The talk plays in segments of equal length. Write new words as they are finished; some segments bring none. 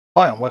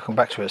Hi and welcome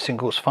back to a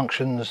Singles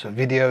Functions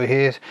video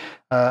here.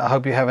 I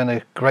hope you're having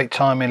a great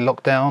time in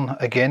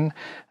lockdown again.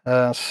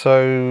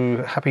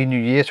 So happy new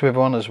year to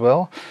everyone as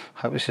well.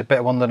 Hope this is a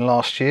better one than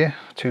last year,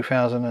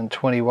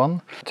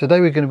 2021.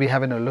 Today we're going to be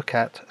having a look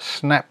at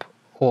snap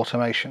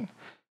automation.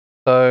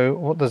 So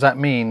what does that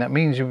mean? That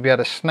means you'll be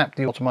able to snap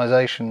the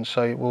automation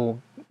so it will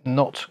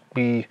not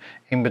be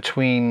in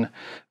between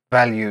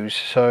values.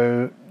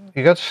 So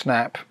you go to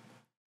snap,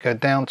 go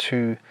down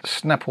to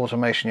snap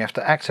automation, you have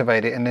to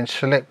activate it and then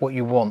select what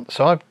you want.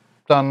 So I've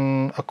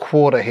done a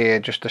quarter here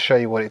just to show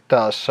you what it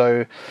does.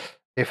 So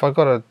if I've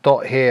got a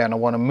dot here and I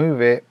want to move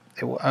it,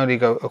 it will only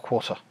go a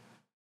quarter.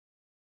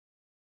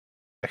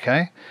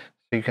 Okay,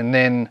 so you can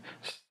then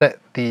set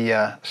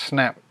the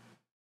snap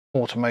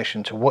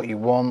automation to what you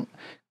want.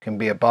 It can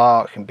be a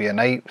bar, it can be an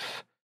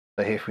eighth.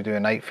 So here if we do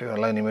an eighth, it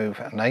will only move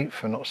an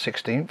eighth and not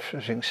 16th,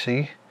 as you can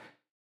see.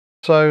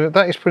 So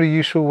that is pretty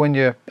useful when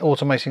you're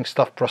automating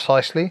stuff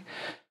precisely.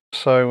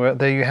 So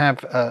there you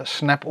have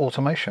snap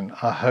automation.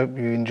 I hope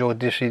you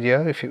enjoyed this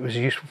video. If it was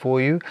useful for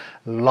you,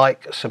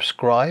 like,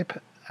 subscribe,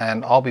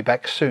 and I'll be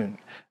back soon.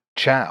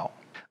 Ciao.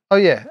 Oh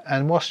yeah,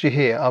 and whilst you're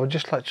here, I would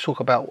just like to talk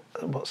about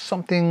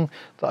something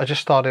that I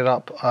just started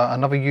up,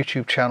 another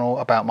YouTube channel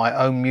about my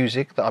own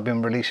music that I've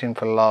been releasing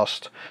for the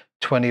last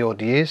 20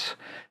 odd years.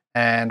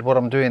 And what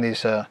I'm doing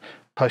is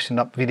posting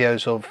up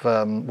videos of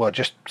well,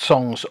 just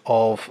songs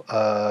of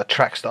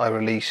tracks that I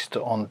released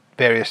on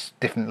various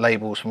different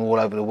labels from all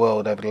over the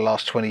world over the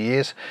last 20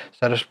 years.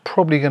 So there's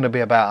probably going to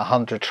be about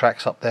 100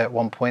 tracks up there at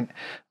one point.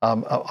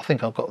 I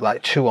think I've got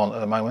like 2 on at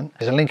the moment.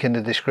 There's a link in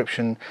the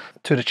description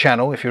to the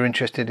channel if you're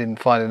interested in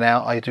finding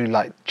out. I do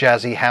like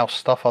jazzy house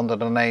stuff under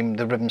the name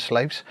The Rhythm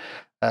Slaves.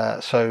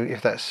 So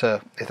if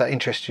that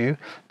interests you,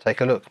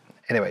 take a look.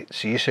 Anyway,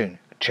 see you soon.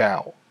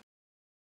 Ciao.